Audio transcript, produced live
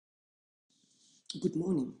Good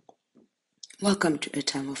morning. Welcome to a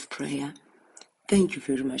time of prayer. Thank you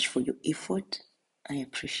very much for your effort. I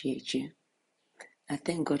appreciate you. I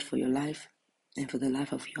thank God for your life and for the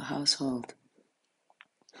life of your household.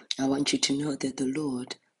 I want you to know that the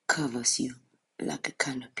Lord covers you like a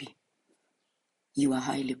canopy. You are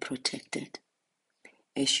highly protected.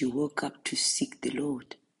 As you woke up to seek the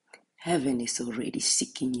Lord, heaven is already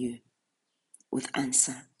seeking you with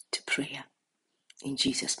answer to prayer. In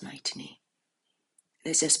Jesus' mighty name.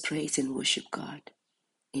 Let's just praise and worship God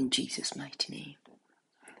in Jesus' mighty name.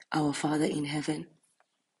 Our Father in heaven,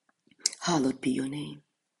 hallowed be your name.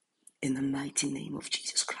 In the mighty name of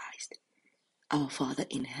Jesus Christ, our Father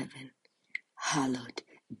in heaven, hallowed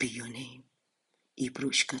be your name.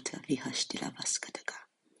 Ibrushkata vihashtila vaskataka.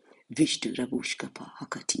 Vishtu rabushkapa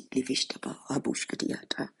hakati livishtaba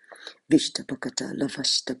abushkatiata. Vishtapakata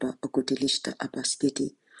lavashtaba akutilishta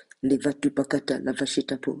abaskiti. Livatupakata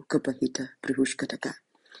lavashitapu kapahita prihushkataka.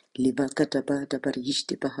 Livakataba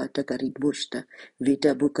dabarishti bahata garibmushta.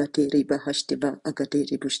 Vita bukate ribahashtiba agate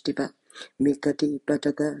ribushtiba. Mikati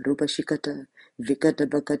bataka rubashikata. Vikata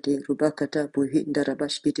bakate rubakata buhinda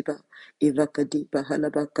rabashkitiba. Ivakadi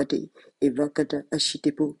bahalabakati. Ivakata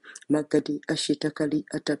ashitibu. Magadi ashitakali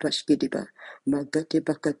atapashkidiba. Magate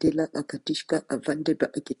bakatila akatishka avande ba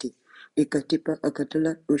akiti. Ikatipa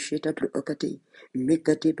akatala ushita bru akati.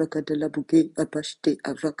 Mikati bakatala buke apashte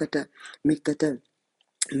avakata. Mikata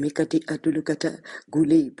Mikati Adulukata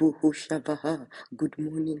Gule Buhu Shavaha. Good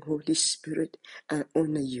morning, Holy Spirit. I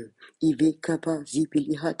honor you. Ive Kapa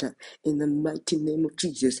Zibilihata. In the mighty name of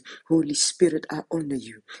Jesus. Holy Spirit, I honor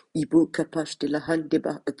you. Ibu Kapash de la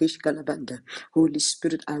Handeba Akish Kalabanda. Holy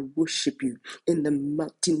Spirit, I worship you. In the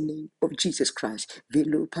mighty name of Jesus Christ.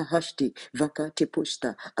 Velo Pahashti Vakate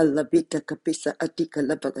Posta. Alabita Kapesa Atika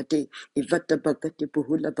Labagate. Ivata Bagate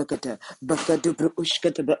Buhula Bagata. Bakadu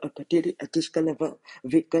Ushkata Akateri Atishkalava.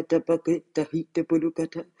 Vikata Bakata Hita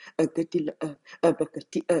Bulukata Akatila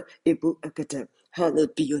Abakatia Ebu Akata.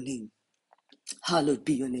 Hallowed be your name. Hallowed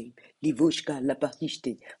be your name. Livushka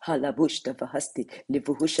labahiste, halabushta vahaste,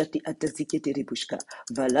 livuhushati atazikete ribushka,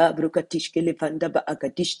 vala brukatishke levanda ba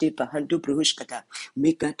agadishte bahandu bruhushkata,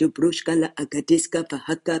 mekatu brushka la agadiska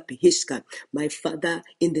vahaka pihiska. My Father,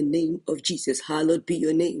 in the name of Jesus, hallowed be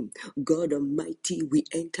your name. God Almighty, we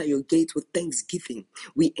enter your gates with thanksgiving.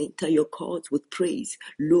 We enter your courts with praise.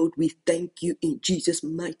 Lord, we thank you in Jesus'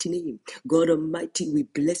 mighty name. God Almighty, we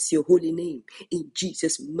bless your holy name in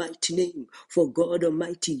Jesus' mighty name. For God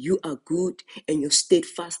Almighty, you are good and your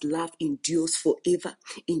steadfast love endures forever.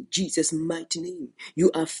 In Jesus' mighty name,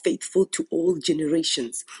 you are faithful to all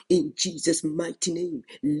generations. In Jesus' mighty name,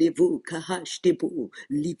 Levo Kahash Debo,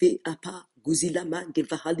 Live Apa. Guzilaman de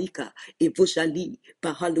Vahalika, Evoshali,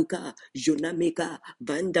 Pahaluka, Jonameka,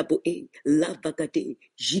 Vandaboe, Lavagade,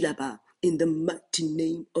 Jilaba. In the mighty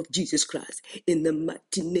name of Jesus Christ, in the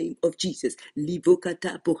mighty name of Jesus,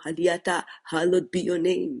 Livokata Pohaliata, hallowed be your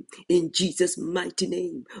name. In Jesus' mighty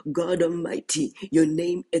name, God Almighty, your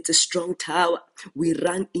name is a strong tower. We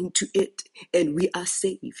run into it and we are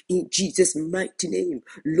safe. In Jesus' mighty name,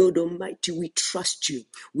 Lord Almighty, we trust you.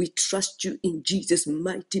 We trust you in Jesus'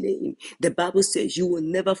 mighty name. The Bible says you will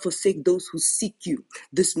never forsake those who seek you.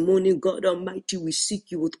 This morning, God Almighty, we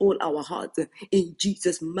seek you with all our hearts in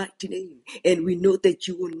Jesus' mighty name. And we know that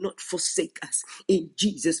you will not forsake us in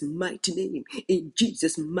Jesus' mighty name. In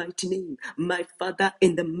Jesus' mighty name. My Father,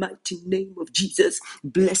 in the mighty name of Jesus,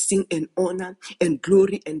 blessing and honor and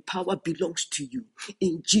glory and power belongs to you.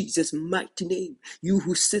 In Jesus' mighty name, you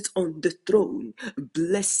who sit on the throne,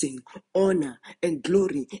 blessing, honor, and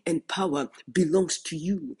glory and power belongs to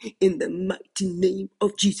you. In the mighty name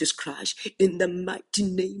of Jesus Christ, in the mighty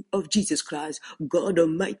name of Jesus Christ, God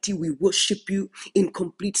Almighty, we worship you in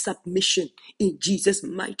complete submission. In Jesus'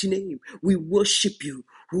 mighty name, we worship you.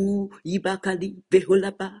 Who ibakali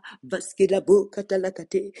beholaba vaskelabo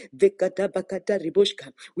katalakate vekata bakata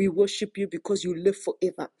riboshka. We worship you because you live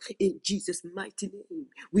forever. In Jesus' mighty name,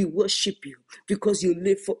 we worship you because you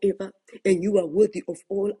live forever and you are worthy of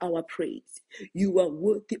all our praise. You are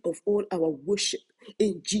worthy of all our worship.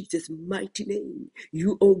 In Jesus' mighty name,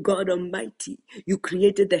 you, O God Almighty, you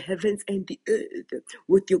created the heavens and the earth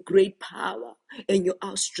with your great power and your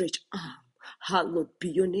outstretched arm. Hallowed be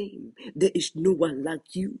your name. There is no one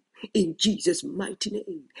like you. In Jesus' mighty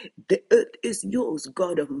name, the earth is yours,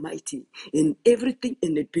 God Almighty, and everything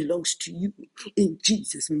in it belongs to you. In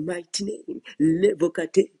Jesus' mighty name,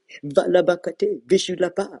 levokate, valabakate,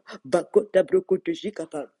 vishulapa, bakota brokoto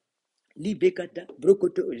jikapa. Libekata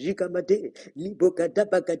brokoto jikamade libokata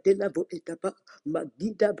bagatela vo etapa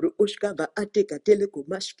magida broshka va ate katele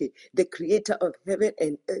komashke, the creator of heaven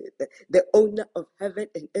and earth, the owner of heaven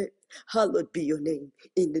and earth. Hallowed be your name.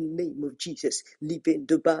 In the name of Jesus.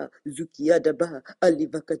 Livendoba, Zukiadaba,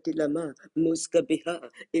 Alivakatilama, Muskabeha,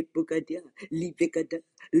 Epukadia, Livekada,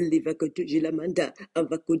 Livakatujilamanda,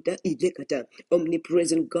 Avakuda, Ivekata,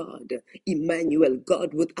 omnipresent God, Emmanuel,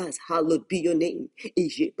 God with us. Hallowed be your name.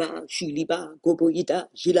 Ijeba, Shiliba, Goboida,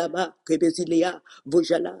 Jilama, Kebezilia,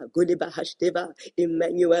 Vojala, Goleba Hashteva,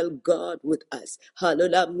 Emmanuel, God with us.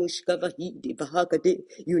 Halola Mushkavahidi Bahakade.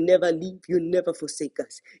 You never leave, you never forsake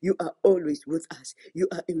us. You are always with us. You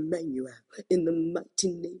are Emmanuel. In the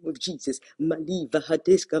mighty name of Jesus. Maliva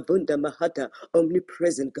Hadeska Vunda Mahata,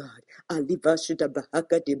 omnipresent God. Aliva Shuta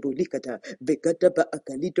Bahaka de Bulikata, Vekata Ba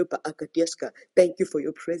Akalido Ba Akatiaska. Thank you for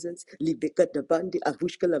your presence. Libekata Bandi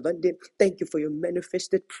Avushka Lavande. Thank you for your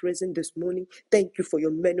manifested presence this morning. Thank you for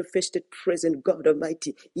your manifested presence, God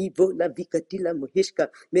Almighty. Ivo la vikatila mohishka,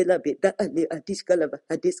 mela beda ale adiska la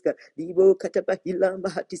hadiska, livo kataba hila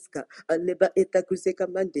mahadiska, aleba eta kuseka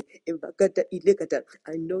mande, invakata ilekata.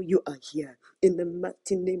 I know you are here in the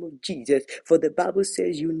mighty name of Jesus. For the Bible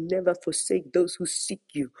says you never forsake those who seek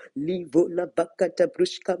you. Livo la bakata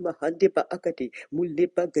brushka mahande ba akati,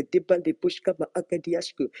 muleba gadiba le bushka ma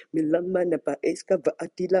akadiashku, milama na ba eska va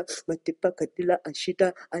atila, matipa katila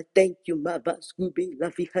ashita. I thank you, Mava Scooby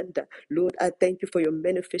Lavihanda. Lord, I thank you for your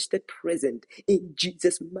manifested presence in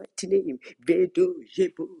Jesus' mighty name. Vedo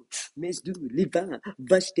Jebo Mesdu Liva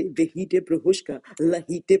Vaste Vehide Brohoshka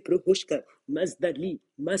Lahite Brohoshka Mazdali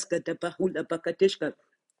Maskata Bahula Bakateshka.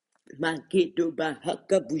 Magedo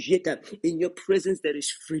Bahaka Bujeta. In your presence there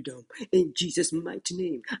is freedom. In Jesus' mighty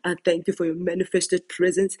name, I thank you for your manifested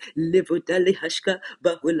presence. Levodale Hashka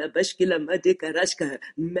Bahula Bashkila Made Karashka.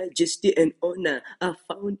 Majesty and honor are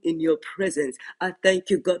found in your presence. I thank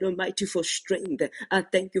you, God Almighty, for strength. I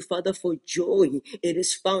thank you, Father, for joy. It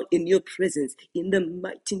is found in your presence. In the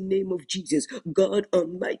mighty name of Jesus, God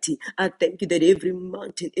Almighty, I thank you that every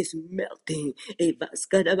mountain is melting.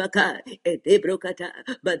 Evaskadabaka, Edebrokata,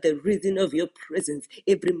 by the reason of your presence,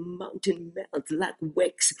 every mountain melts like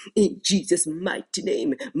wax in Jesus' mighty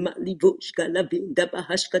name. Malivoshka Lavinda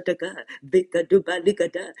Bahashkataka,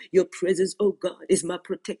 Bekadubalikata. Your presence, oh God, is my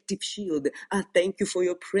protective shield. I thank you for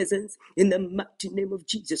your presence in the mighty name of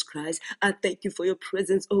Jesus Christ. I thank you for your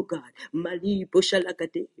presence, oh God. Mali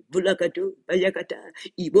Boshalakate, Bulakado, Bayakata,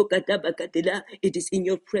 Ibokata Bakatela. It is in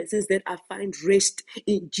your presence that I find rest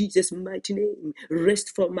in Jesus' mighty name.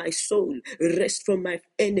 Rest for my soul, rest from my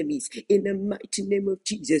enemies in the mighty name of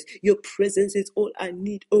Jesus. Your presence is all I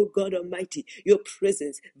need, oh God Almighty. Your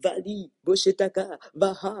presence, Vali, Boshetaka,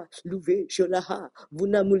 Vaha, Luve, Sholaha,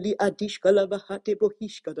 Vunamuli Adishkala Vahate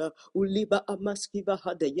Bohishkada, Uliba Amaski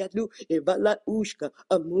Vahada Yadlu, Evala Ushka,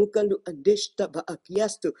 Amukalu Andeshta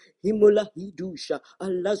Vaakiasto, Himola Hidusha,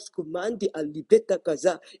 Allah's commandi Alibeta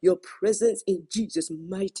Kaza. Your presence in Jesus'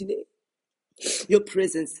 mighty name. Your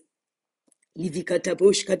presence, Livikata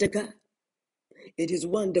Boshkataka. It is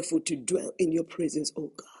wonderful to dwell in your presence,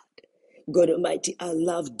 oh God. God Almighty, I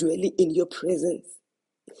love dwelling in your presence.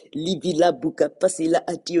 Livila buka pasila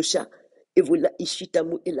atiosha. Evula ishita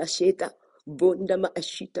mu elasheta. Bonda ma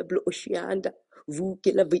ashita blo oshianda.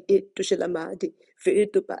 Vuke la vieto shelamade.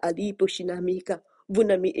 Feto pa alipo shinamika.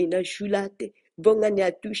 Vunami ina shulate. Bonga ni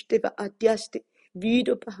atushte va atiaste.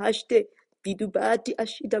 Vido pa hashte. Vidubati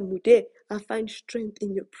ashita mude. I find strength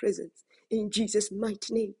in your presence. In Jesus'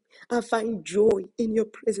 mighty name, I find joy in your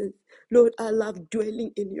presence. Lord, I love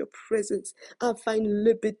dwelling in your presence. I find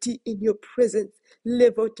liberty in your presence.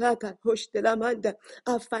 Levotaka hoshtelamanda.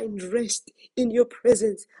 I find rest in your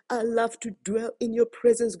presence. I love to dwell in your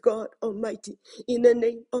presence, God Almighty. In the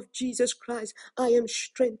name of Jesus Christ, I am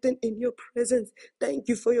strengthened in your presence. Thank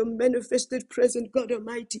you for your manifested presence, God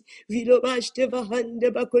Almighty.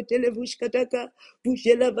 Vilobashtevahande bakotelevushkataka.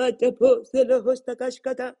 Bushelavata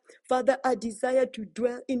poselehoshtakashkata. Father, I desire to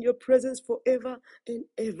dwell in your presence forever and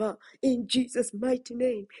ever. In Jesus' mighty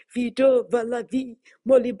name. Vido valavi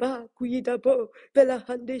moliba kuidabo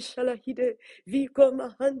pelahande shalahide viko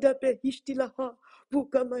mahanda behishtilaha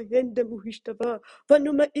buka mahende muhishtava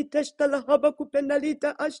vanuma itashtalahaba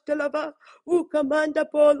kupenalita ashtalava ukamanda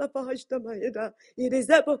pola pahashtamaheda. It is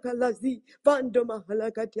epokalazi vando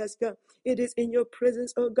mahalakatiaska. It is in your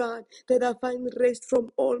presence, O God, that I find rest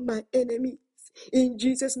from all my enemies. In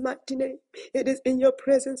Jesus' mighty name, it is in your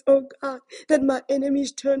presence, oh God, that my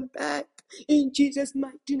enemies turn back. In Jesus'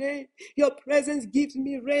 mighty name, your presence gives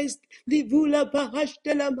me rest. Livula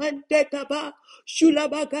bahashtela mantekaba.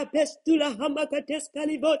 Shulabaka pestula hamakateska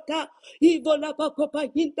livota. Ivola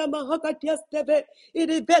bakopa hinta mahakatiasteve.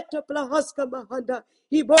 Iribeta plahaska mahanda.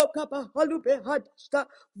 Iboka bahalube hadsta.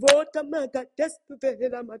 Vota magatestu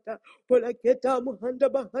vehelamata. Polaketa muhanda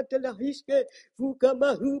bahatela hiske. Fuka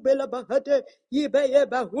mahubela bahate. Yibeye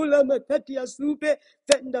bahula makatia sube.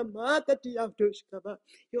 Fenda makatia tushkaba.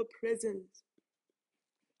 Your presence,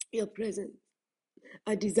 your presence.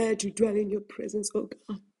 I desire to dwell in your presence, oh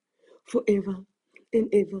God, forever and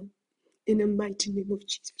ever. In the mighty name of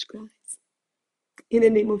Jesus Christ. In the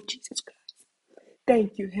name of Jesus Christ.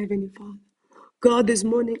 Thank you, Heavenly Father. God, this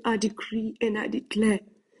morning I decree and I declare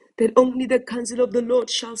that only the counsel of the Lord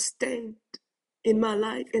shall stand in my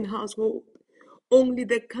life and household. Only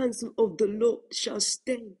the counsel of the Lord shall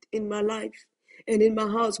stand in my life and in my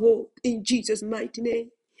household. In Jesus' mighty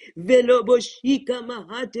name. Veloboshika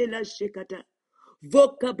mahatela shekata.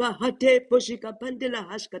 Voka bahate poshika pandela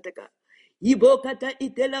hashkataka. Ibokata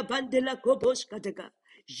itela bandela koboshkataka.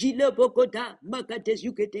 Jile bokoda magates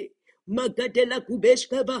yukete. Magadela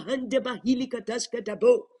kubeshka bahande bahili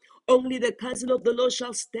katashkatabo. Only the counsel of the Lord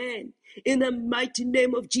shall stand in the mighty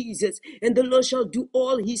name of Jesus, and the Lord shall do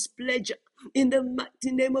all his pleasure. In the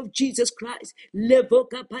mighty name of Jesus Christ,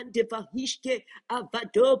 levoka pande vahishke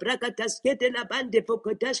avado brakataskete la bande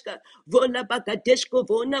vokodashka vola bakadeshko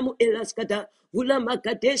vona mu elaskata vula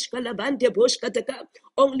makadeshka la bande boshkataka.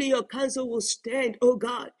 Only your counsel will stand, O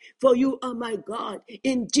God, for you are my God.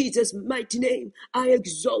 In Jesus' mighty name, I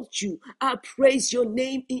exalt you. I praise your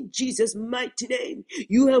name in Jesus' mighty name.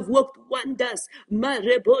 You have worked wonders.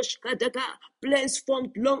 Mareboshkataka, plans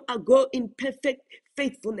formed long ago in perfect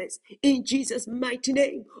faithfulness. In Jesus' mighty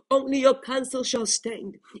name, only your counsel shall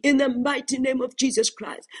stand. In the mighty name of Jesus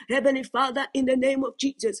Christ. Heavenly Father, in the name of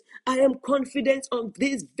Jesus, I am confident of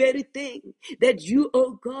this very thing, that you,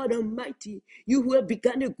 O God Almighty, you who have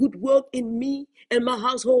begun a good work in me and my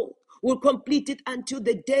household, will complete it until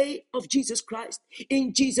the day of Jesus Christ.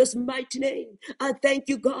 In Jesus' mighty name, I thank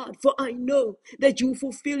you, God, for I know that you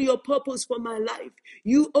fulfill your purpose for my life.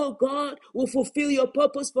 You, oh God, will fulfill your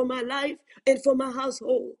purpose for my life and for my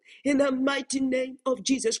household. In the mighty name of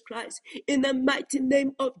Jesus Christ. In the mighty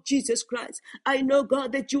name of Jesus Christ. I know,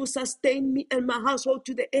 God, that you will sustain me and my household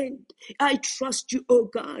to the end. I trust you, oh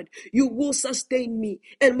God. You will sustain me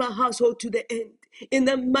and my household to the end. In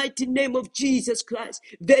the mighty name of Jesus Christ,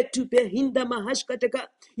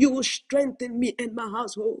 you will strengthen me and my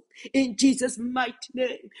household. In Jesus' mighty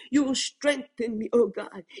name, you will strengthen me, oh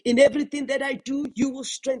God. In everything that I do, you will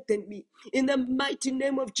strengthen me. In the mighty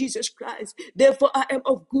name of Jesus Christ. Therefore, I am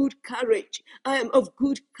of good courage. I am of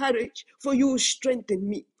good courage, for you will strengthen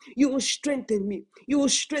me. You will strengthen me. You will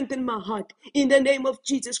strengthen my heart. In the name of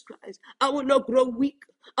Jesus Christ, I will not grow weak.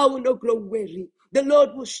 I will not grow weary. The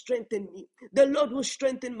Lord will strengthen me. The Lord will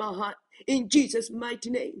strengthen my heart. In Jesus'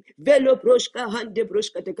 mighty name. Velo broshka hande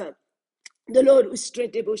broshka teka. The Lord will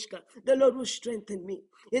strengthen Boshka. The Lord will strengthen me.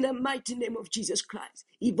 In the mighty name of Jesus Christ.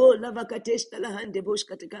 Ibo lavakateshka lahande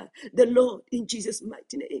boshka teka. The Lord, in Jesus'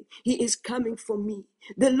 mighty name, He is coming for me.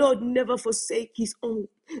 The Lord never forsake His own.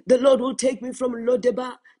 The Lord will take me from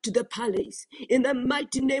Lodeba to the palace. In the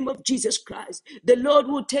mighty name of Jesus Christ. The Lord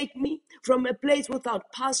will take me from a place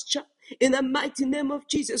without pasture, in the mighty name of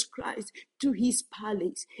Jesus Christ, to his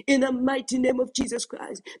palace. In the mighty name of Jesus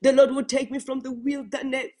Christ, the Lord will take me from the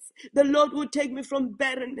wilderness. The Lord will take me from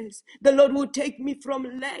barrenness. The Lord will take me from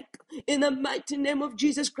lack. In the mighty name of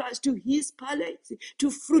Jesus Christ, to his palace,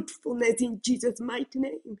 to fruitfulness in Jesus' mighty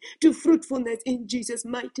name. To fruitfulness in Jesus'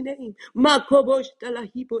 mighty name. Makobosh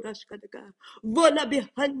talahiborashkataka. Vola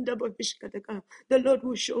behanda bohishkataka. The Lord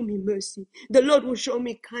will show me mercy. The Lord will show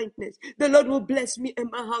me kindness. The Lord will bless me and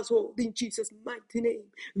my household in Jesus' mighty name.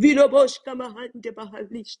 Viloboshka mahande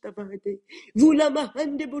bahalishta bahade. Vula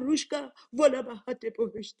mahande burushka. Vola bahate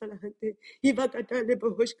bohushta lahande. Ivakatale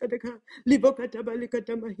bohushka deka. Libokata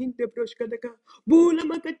balikata mahinde broshka deka. Bula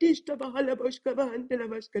makatishta bahala boshka bahande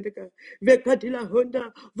lavashka deka. Vekatila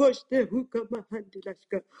honda. Voshte huka mahande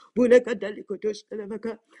lashka. Bula kadaliko doshka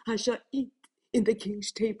lavaka. I shall eat in the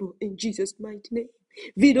king's table in Jesus' mighty name.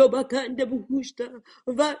 Vido bakande buhushta,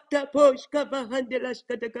 vata poshka bahande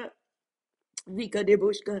lashkataka. Vika de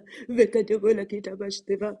boshka, veka de bola kita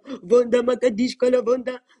bashteva, vonda makadishka la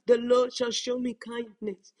vonda. The Lord shall show me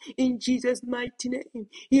kindness in Jesus' mighty name.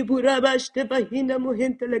 Iburabashteva hina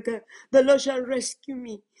muhentelaka. The Lord shall rescue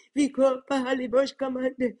me. Viko pahali boshka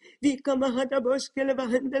mande, vika mahada boshka la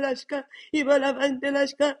vahandelashka, ibala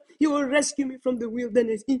vandelashka. He will rescue me from the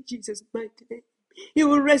wilderness in Jesus' mighty name. He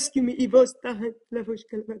will rescue me. Ivostahan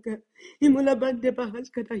lavoshkalabaka. Imulabande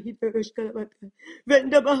bahaskata hidoshkalabaka.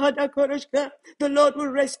 Venda bahada koroshka. The Lord will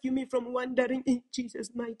rescue me from wandering in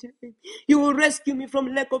Jesus' mighty name. He will rescue me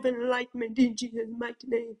from lack of enlightenment in Jesus' mighty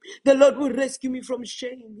name. The Lord will rescue me from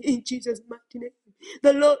shame in Jesus' mighty name.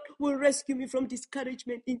 The Lord will rescue me from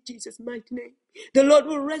discouragement in Jesus' mighty name. The Lord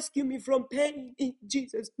will rescue me from pain in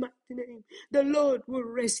Jesus' mighty name. The Lord will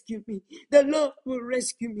rescue me. The Lord will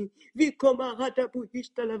rescue me. Vikoma hata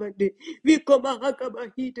buhishta lavande. Vikoma haka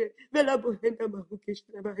bahide. Vela buhenda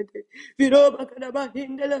mahukishta lavande. Viroba kana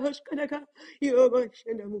bahinde lahoshkanaka. Yoba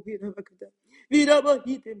shenda muhira vakata. Viroba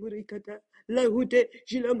hite murikata. Lahute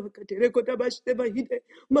jilamakate. Rekota bashte bahide.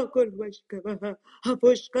 Makor bashkabaha.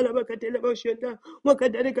 Haposhkala bakate lavoshenda.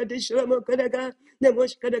 Makadareka shramakadaka.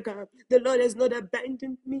 Nemoshkadaka. The Lord has not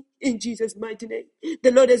abandoned me in Jesus' mighty name.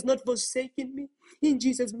 The Lord has not forsaken me in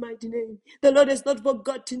Jesus' mighty name. The Lord has not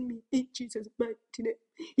forgotten me in Jesus' mighty name.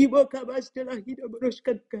 Iboka bashtela hida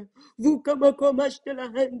boroshkadaka. Vuka mako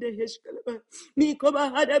mashtela hande heshkalaba. Mikoba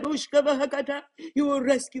hada bushkaba hakata. You will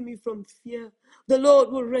rescue me from fear. The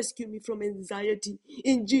Lord will rescue me from anxiety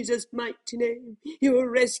in Jesus' mighty name. He will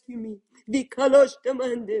rescue me. Vikalosh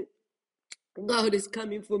demande. God is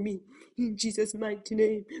coming for me in Jesus' mighty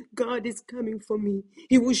name. God is coming for me.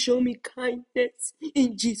 He will show me kindness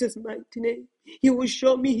in Jesus' mighty name. He will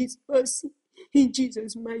show me His mercy in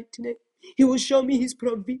Jesus' mighty name. He will show me His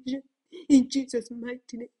provision in Jesus'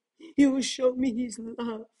 mighty name. He will show me His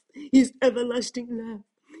love, His everlasting love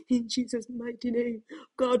in Jesus' mighty name.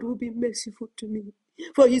 God will be merciful to me,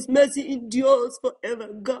 for His mercy endures forever.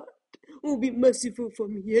 God will be merciful for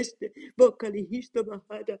me. Yeste vocally histo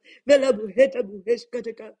bahada vela buheta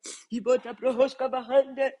buheshkataka hibota prohoshka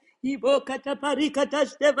bahande hibokata parikata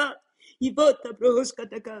steva hibota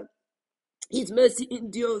prohoshkataka. His mercy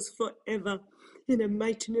endures forever. In the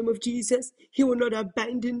mighty name of Jesus, He will not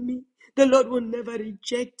abandon me. The Lord will never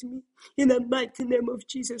reject me. In the mighty name of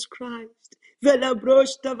Jesus Christ. Vela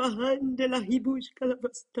broshta vahande la hibush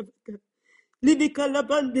kalavastavaka. The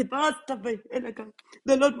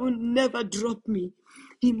Lord will never drop me.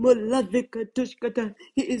 He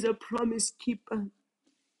is a promise keeper.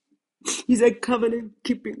 He's a covenant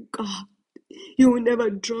keeping God. He will never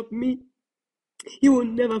drop me. He will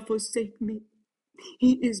never forsake me.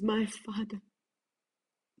 He is my Father.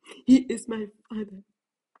 He is my Father.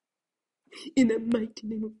 In the mighty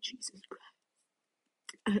name of Jesus Christ,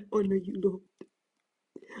 I honor you, Lord.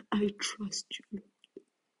 I trust you, Lord.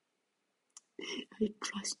 I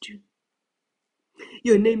trust you.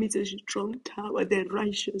 Your name is a strong tower. The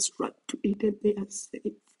righteous run to it and they are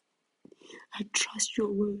safe. I trust your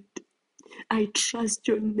word. I trust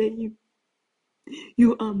your name.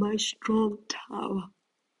 You are my strong tower.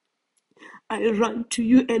 I run to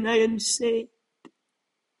you and I am safe.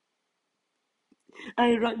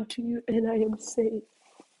 I run to you and I am safe.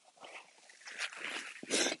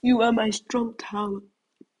 You are my strong tower.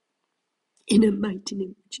 In the mighty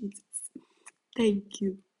name of Jesus. Thank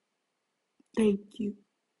you. Thank you.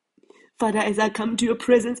 Father, as I come to your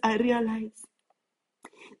presence, I realize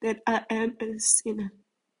that I am a sinner.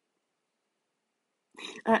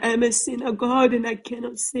 I am a sinner, God, and I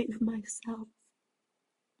cannot save myself.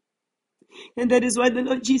 And that is why the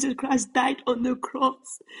Lord Jesus Christ died on the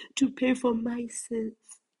cross to pay for my sins.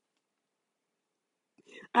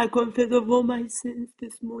 I confess of all my sins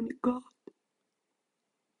this morning, God,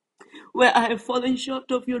 where I have fallen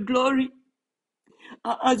short of your glory.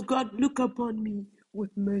 I ask God, look upon me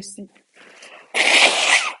with mercy.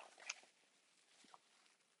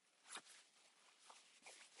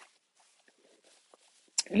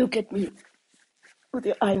 Look at me with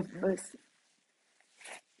your eye of mercy.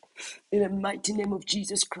 In the mighty name of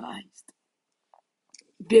Jesus Christ.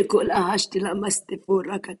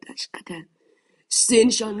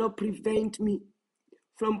 Sin shall not prevent me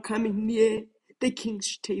from coming near the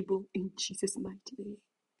king's table in Jesus' mighty name.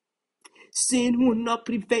 Sin will not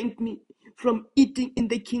prevent me from eating in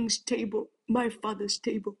the king's table, my father's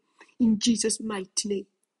table, in Jesus' mighty name.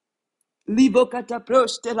 Libo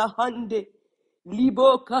kataprostela hande,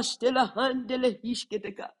 libo kastela hande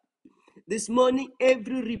lehishketeka. This morning,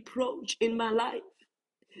 every reproach in my life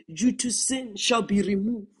due to sin shall be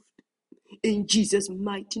removed in Jesus'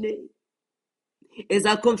 mighty name. As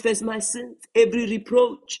I confess my sins, every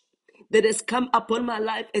reproach that has come upon my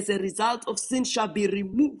life as a result of sin shall be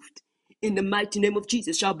removed in the mighty name of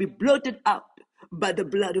Jesus, shall be blotted out by the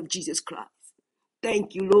blood of Jesus Christ.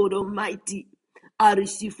 Thank you, Lord Almighty. I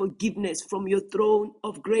receive forgiveness from your throne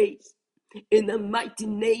of grace in the mighty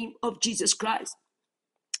name of Jesus Christ.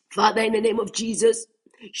 Father, in the name of Jesus,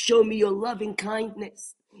 show me your loving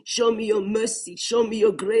kindness. Show me your mercy. Show me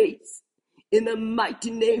your grace. In the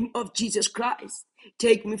mighty name of Jesus Christ,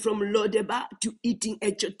 take me from Lodeba to eating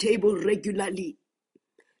at your table regularly.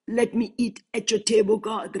 Let me eat at your table,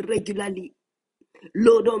 God, regularly.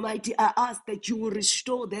 Lord Almighty, I ask that you will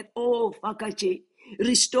restore that, Fakache,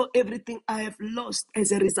 restore everything I have lost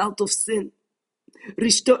as a result of sin.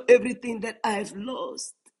 Restore everything that I have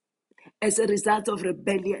lost as a result of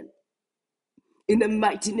rebellion. In the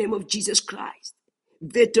mighty name of Jesus Christ.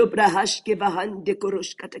 Veto brahashke vahande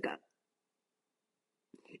koroshkataka.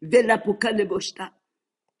 Vela pukaleboshta.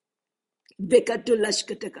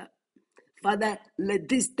 Vekatolashkataka. Father, let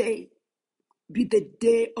this day be the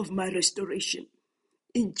day of my restoration.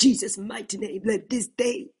 In Jesus' mighty name, let this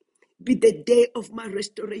day be the day of my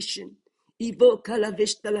restoration. Ivo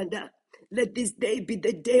kalaveshtalanda. Let this day be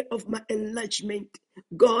the day of my enlargement.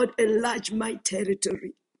 God, enlarge my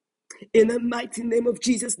territory. In the mighty name of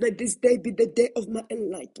Jesus, let this day be the day of my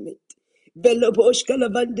enlightenment. Veloboshkala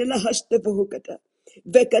vandela hastevokata.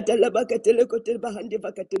 Vekatala bakatele kotel bahande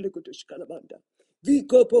vakatele kotoshkala banda.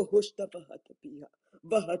 Vikopo hosta bahata piha.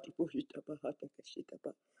 Bahati pohita bahata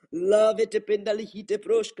kashitapa. Love it pendali hite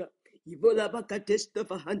proshka. Ivola bakatesta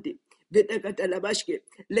bahande. Vetakatala bashke.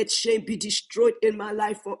 Let shame be destroyed in my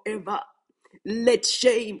life forever. Let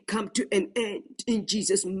shame come to an end in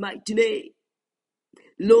Jesus' mighty name.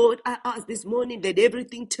 Lord, I ask this morning that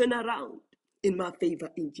everything turn around in my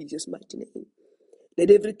favor in Jesus' mighty name.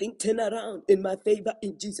 Let everything turn around in my favor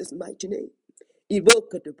in Jesus' mighty name.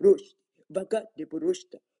 Ivoka de brush, vaga de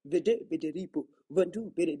burushta, vede vederipo,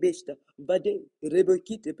 vandu berebesta, vade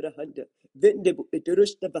rebokite brahanda, vendebu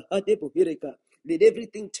eterushta vahade bohireka. Let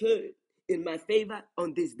everything turn in my favor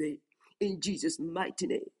on this day in Jesus' mighty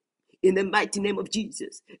name. In the mighty name of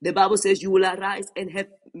Jesus, the Bible says you will arise and have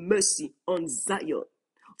mercy on Zion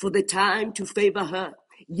for the time to favor her.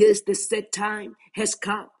 Yes, the set time has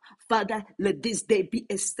come. Father, let this day be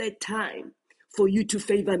a set time for you to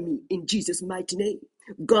favor me in Jesus' mighty name.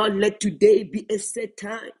 God, let today be a set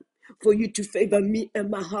time for you to favor me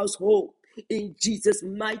and my household in Jesus'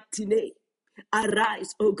 mighty name.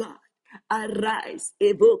 Arise, O God. Arise,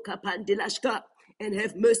 Evoka Pandilashka, and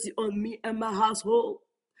have mercy on me and my household.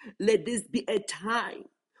 Let this be a time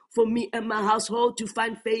for me and my household to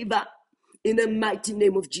find favor in the mighty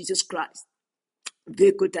name of Jesus Christ. Father,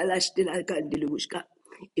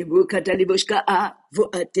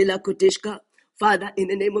 in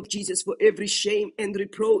the name of Jesus, for every shame and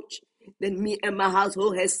reproach that me and my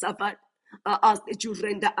household has suffered, I ask that you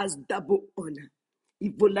render us double honor.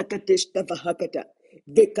 Ivolakateshta vahakata.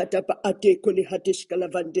 Vekatapa ate koli hateshka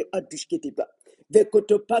lavande adushketiba.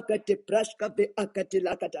 Vekotopakate prashka ve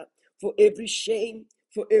akatelakata. For every shame,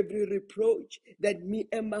 for every reproach that me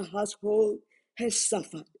and my household has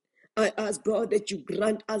suffered. I ask God that you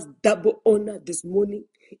grant us double honor this morning.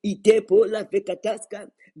 Itepola vekataska.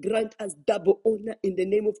 Grant us double honor in the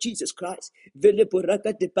name of Jesus Christ.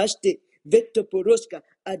 Veleporaka de paste. Vetoporoska.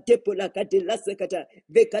 Adepolaka de lasakata.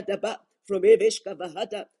 Vekataba. From Eveshka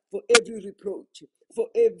Vahata. For every reproach. For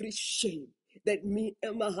every shame that me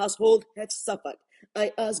and my household have suffered.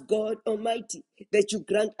 I ask God Almighty that you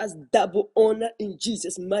grant us double honor in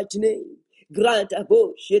Jesus' mighty name. Grant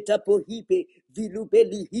abo shetapo hipe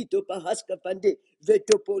vilubeli hito pahaska pande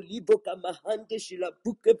vetopo libo kamahande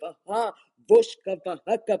shilabuke baha voshka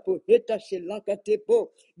vahaka poheta shilaka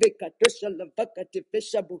tepo vekatosha lavaka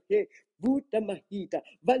tefesha buhe buta mahita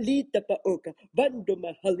valita paoka vando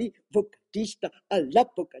mahali vokatista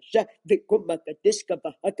alapokasha vekomakateshka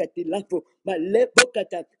vahaka tilapo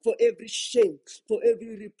malebokata. For every shame, for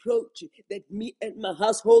every reproach that me and my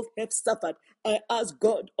household have suffered, I ask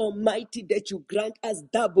God Almighty that you grant us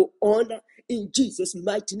double honor in Jesus'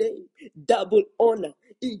 mighty name. Double honor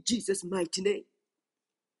in Jesus' mighty name.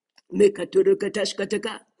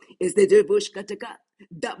 Mekatorokatashkataka, is the devoshkataka,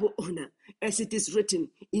 double honor. As it is written,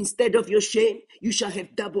 instead of your shame, you shall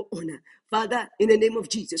have double honor. Father, in the name of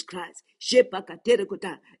Jesus Christ,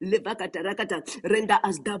 shepakaterekota, levakatarakata, render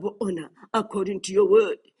us double honor according to your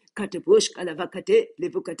word. Kateboshkalavakate,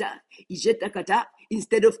 levokata, ijetakata,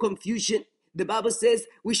 instead of confusion, the Bible says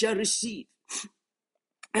we shall receive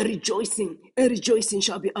a rejoicing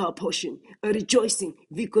shall be our portion. A rejoicing,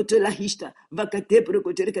 vikotolahishta,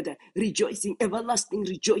 vakatebrokoterekata, rejoicing,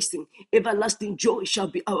 everlasting joy shall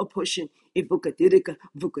be our portion. Evokatereka,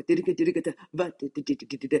 vokaterekaterekata,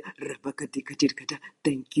 vatetetetetete, ravakatekatelekata.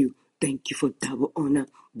 Thank you for double honor.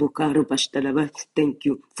 Bokaro Bashtalava. Thank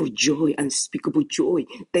you for joy, unspeakable joy.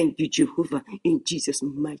 Thank you, Jehovah, in Jesus'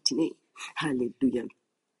 mighty name. Hallelujah.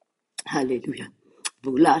 Hallelujah.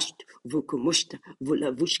 Vulasht, vukomushta,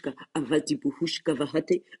 vulavushka, avati buhushka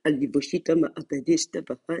vahate, alivoshita ma agadista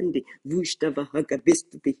vahande, vushta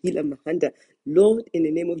vahagavista vihila mahanda. Lord, in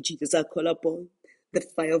the name of Jesus, I call upon the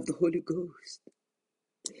fire of the Holy Ghost.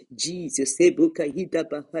 Jesus, Sebuka Hida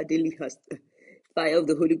Bahadeli Hasta. Fire of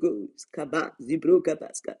the Holy Ghost. Kaba, Zibro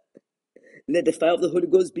Kabaska. Let the fire of the Holy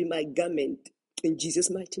Ghost be my garment in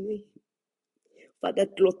Jesus' mighty name. Father,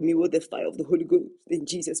 clothe me with the fire of the Holy Ghost in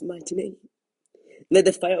Jesus' mighty name. Let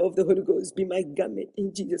the fire of the Holy Ghost be my garment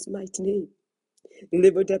in Jesus' mighty name.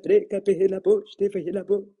 Lebota preka pehela bosh te pehela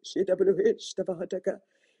bosh sheta bolohesh ta bahataka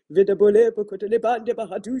veda bole pokotele bande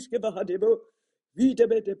bahatushke bahadebo vita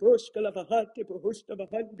bete bosh kala bahate bohoshta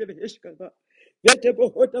bahande beheshka ba vete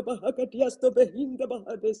bohota bahakatiasto behinda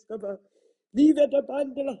bahadeska ba vive de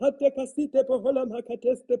bande la hate kasite bohola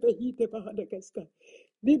makateste behite bahadekaska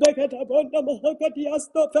vive kata bonda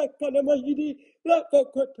mahakatiasto fekana mahidi la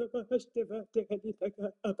pokota bahashte vate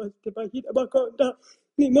kaditaka abaste bahida bakonda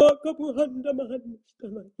Nimaka puhanda mahanista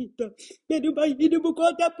mahita. Medu bahidu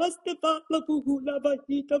bukota pastepa la puhula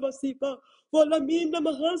bahita vasipa. Wala mina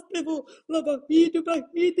mahastevo la bahidu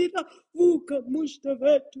bahidi la vuka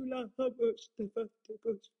mushtavetu la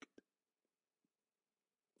habushtavetu.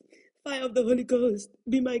 Fire of the Holy Ghost,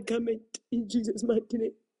 be my garment in Jesus' mighty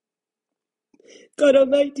name. God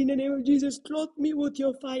Almighty, in the name of Jesus, clothe me with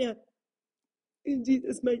your fire in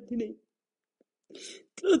Jesus' mighty name.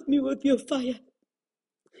 Clothe me with your fire,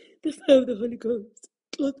 the fire of the Holy Ghost.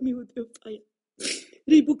 Clothe me with your fire.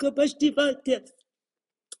 Ribuka Bashtivate.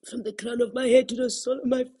 From the crown of my head to the sole of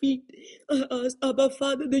my feet, I ask, Abba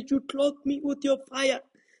Father, that you clothe me with your fire,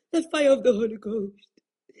 the fire of the Holy Ghost,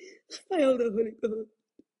 the fire of the Holy Ghost,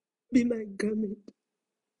 be my garment.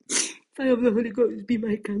 Fire of the Holy Ghost, be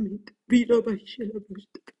my garment. Be no by Shelabush.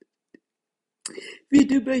 Be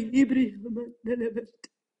do by Hebrew, Mandelebet.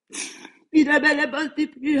 Be the Belebati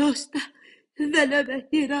Priosta, the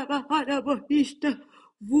Hira Bahara Bohista,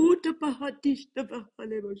 Wuta Pahatista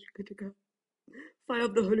Bahaleboshkataka. Fire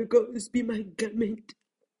of the Holy Ghost, be my garment.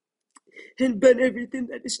 And burn everything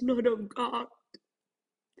that is not of God.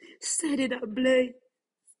 Set it ablaze.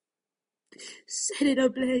 Set it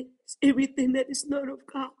ablaze. Everything that is not of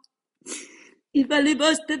God. If I live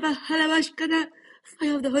us to the halabashkana,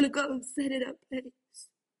 fire of the Holy Ghost, set it ablaze.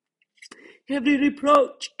 Every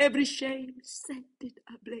reproach, every shame, set it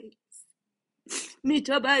ablaze.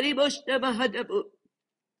 Mitabari boshta bahadabu.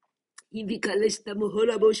 Ivikalesta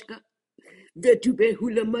mohola boshka. Vetube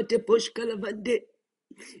hula mate poshka lavande.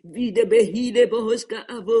 Vida behide bohoska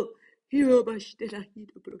avo. Hiro bashtela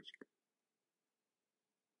hida broshka.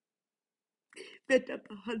 Veta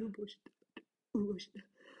pahalu boshta. Uboshta.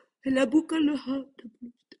 La buka lo hata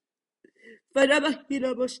boshta.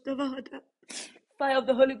 Vadabahira boshta vahata. Fire of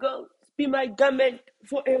the Holy Ghost, be my garment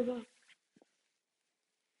forever.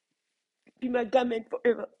 Be my garment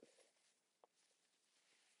forever.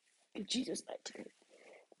 In Jesus' mighty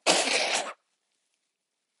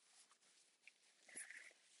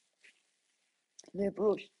name.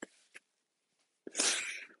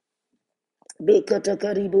 Bekata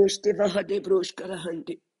karibosh te vahade brosh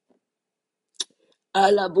karahande.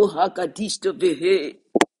 Ala bohaka disto vehe.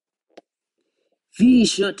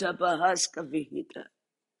 Vishota bahaska vehita.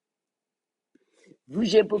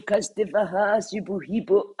 Vuje bukaste vahasi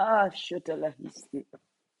buhibo shota lahiste.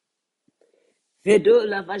 Vedo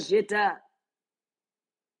la vajeta.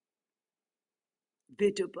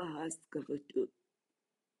 Beto bahaska vato.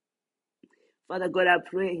 Father God, I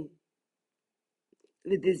pray,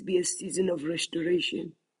 let this be a season of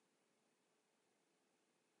restoration.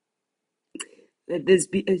 Let this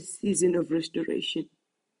be a season of restoration.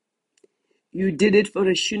 You did it for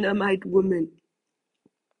a Shunammite woman.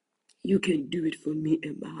 You can do it for me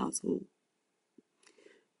and my household.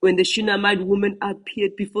 When the Shunammite woman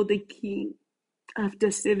appeared before the king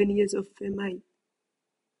after 7 years of famine,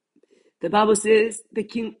 the Bible says the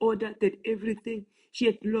king ordered that everything she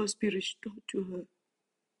had lost be restored to her,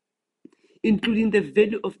 including the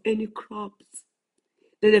value of any crops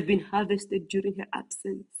that have been harvested during her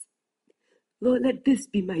absence. Lord, let this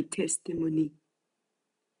be my testimony.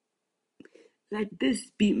 Let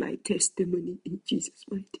this be my testimony in Jesus'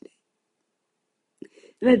 mighty name.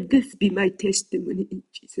 Let this be my testimony in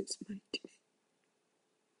Jesus' mighty name.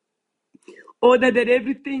 Order that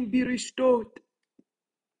everything be restored.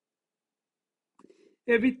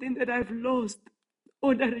 Everything that I've lost,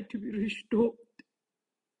 order it to be restored.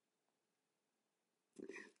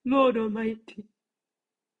 Lord Almighty,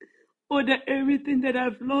 order everything that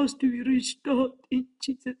I've lost to be restored in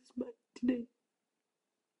Jesus' mighty name.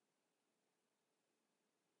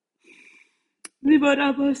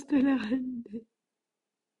 Liberabastelahande.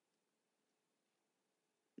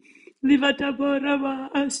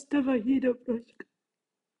 Livataborama Astavahida Proshka.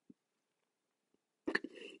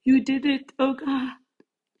 You did it, oh God.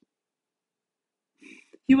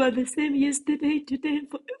 You are the same yesterday, today, and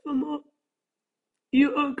forevermore.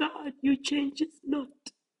 You, oh God, you changes not.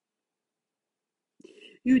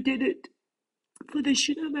 You did it for the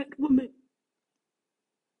Shunammite woman.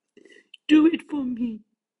 Do it for me.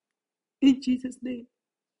 In Jesus' name,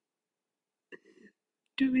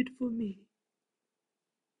 do it for me.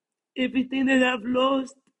 Everything that I've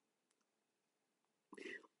lost,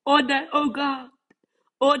 order, oh God,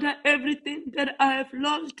 order everything that I have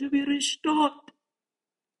lost to be restored.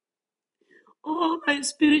 All my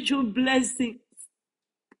spiritual blessings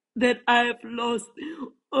that I have lost,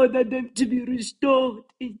 order them to be restored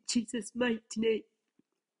in Jesus' mighty name.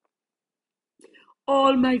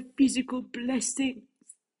 All my physical blessings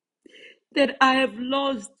that I have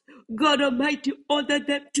lost, God Almighty, order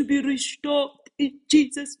them to be restored in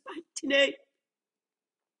Jesus' mighty name.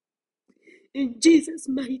 In Jesus'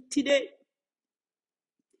 mighty name.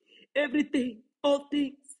 Everything, all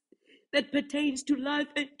things that pertains to life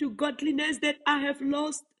and to godliness that I have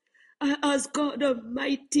lost, I ask God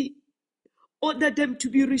Almighty, order them to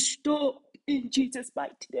be restored in Jesus'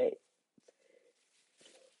 mighty name.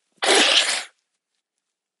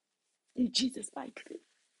 In Jesus' mighty name.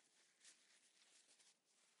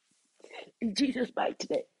 In Jesus' mighty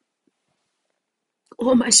name.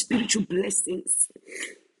 All my spiritual blessings,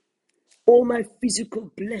 all my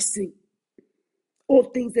physical blessing, all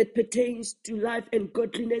things that pertains to life and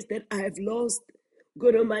godliness that I have lost,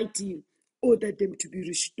 God Almighty, order them to be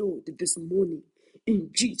restored this morning in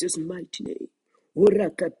Jesus' mighty name.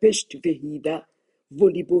 Oraka pest vehida,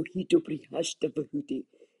 volibohito prihashta vahude,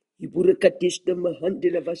 iburakatishta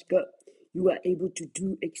mahandela vashka. You are able to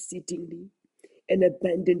do exceedingly and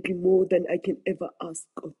abundantly more than I can ever ask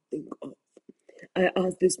or think of. I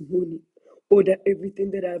ask this morning, order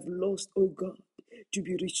everything that I've lost, oh God, to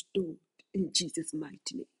be restored in Jesus'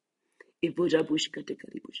 mighty name.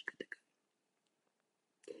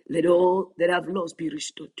 Let all that I've lost be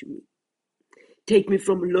restored to me. Take me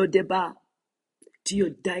from Lodeba to your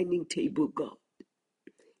dining table, God.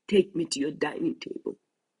 Take me to your dining table.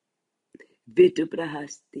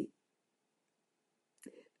 Vetobrahaste.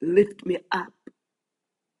 Lift me up.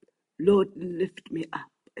 Lord, lift me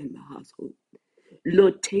up in my household.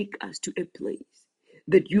 Lord, take us to a place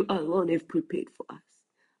that you alone have prepared for us.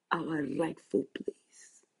 Our rightful place.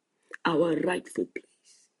 Our rightful place.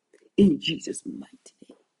 In Jesus' mighty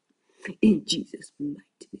name. In Jesus'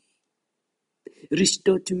 mighty name.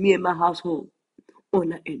 Restore to me and my household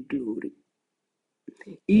honor and glory.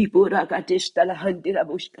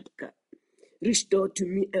 Restore to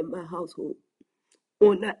me and my household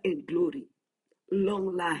honor and glory.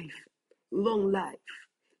 Long life, long life,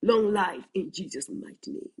 long life in Jesus'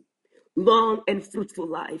 mighty name. Long and fruitful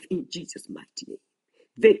life in Jesus' mighty name.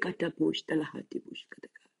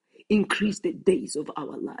 Increase the days of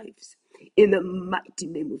our lives in the mighty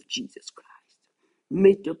name of Jesus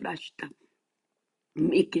Christ.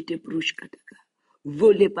 Mekete brushkataka.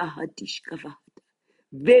 Vole bahadishka vahada.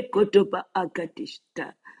 Vekotoba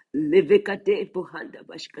agatishta. Levekate pohanda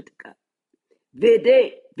bashkataka.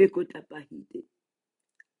 Vede vekota bahide.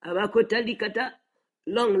 Abakotalikata.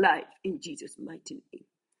 Long life in Jesus' mighty name.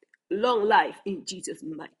 Long life in Jesus'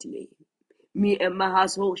 mighty name. Me and my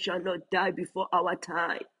household shall not die before our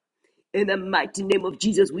time. In the mighty name of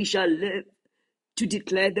Jesus, we shall live to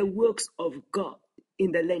declare the works of God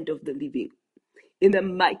in the land of the living. In the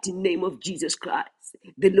mighty name of Jesus Christ,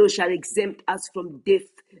 the Lord shall exempt us from death.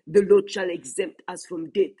 The Lord shall exempt us from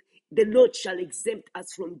death. The Lord shall exempt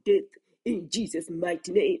us from death in Jesus'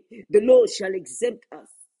 mighty name. The Lord shall exempt us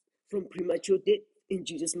from premature death in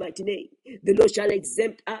Jesus' mighty name. The Lord shall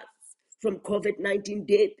exempt us from COVID-19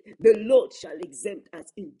 death. The Lord shall exempt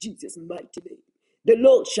us in Jesus' mighty name. The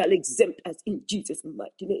Lord shall exempt us in Jesus'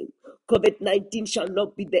 mighty name. COVID-19 shall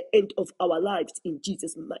not be the end of our lives in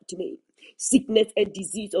Jesus' mighty name. Sickness and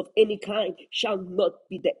disease of any kind shall not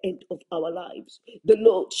be the end of our lives. The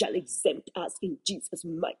Lord shall exempt us in Jesus'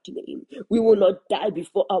 mighty name. We will not die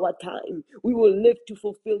before our time. We will live to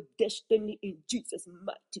fulfill destiny in Jesus'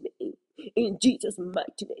 mighty name. In Jesus'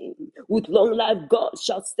 mighty name. With long life, God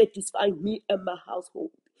shall satisfy me and my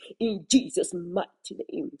household. In Jesus' mighty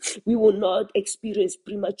name. We will not experience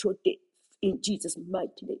premature death. In Jesus'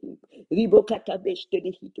 mighty name. Ribokata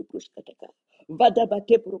beshtede hito proskataka. Vada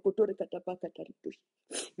bate prokotore katapaka taritush.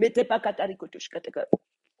 Mete pakatari kotush kataka.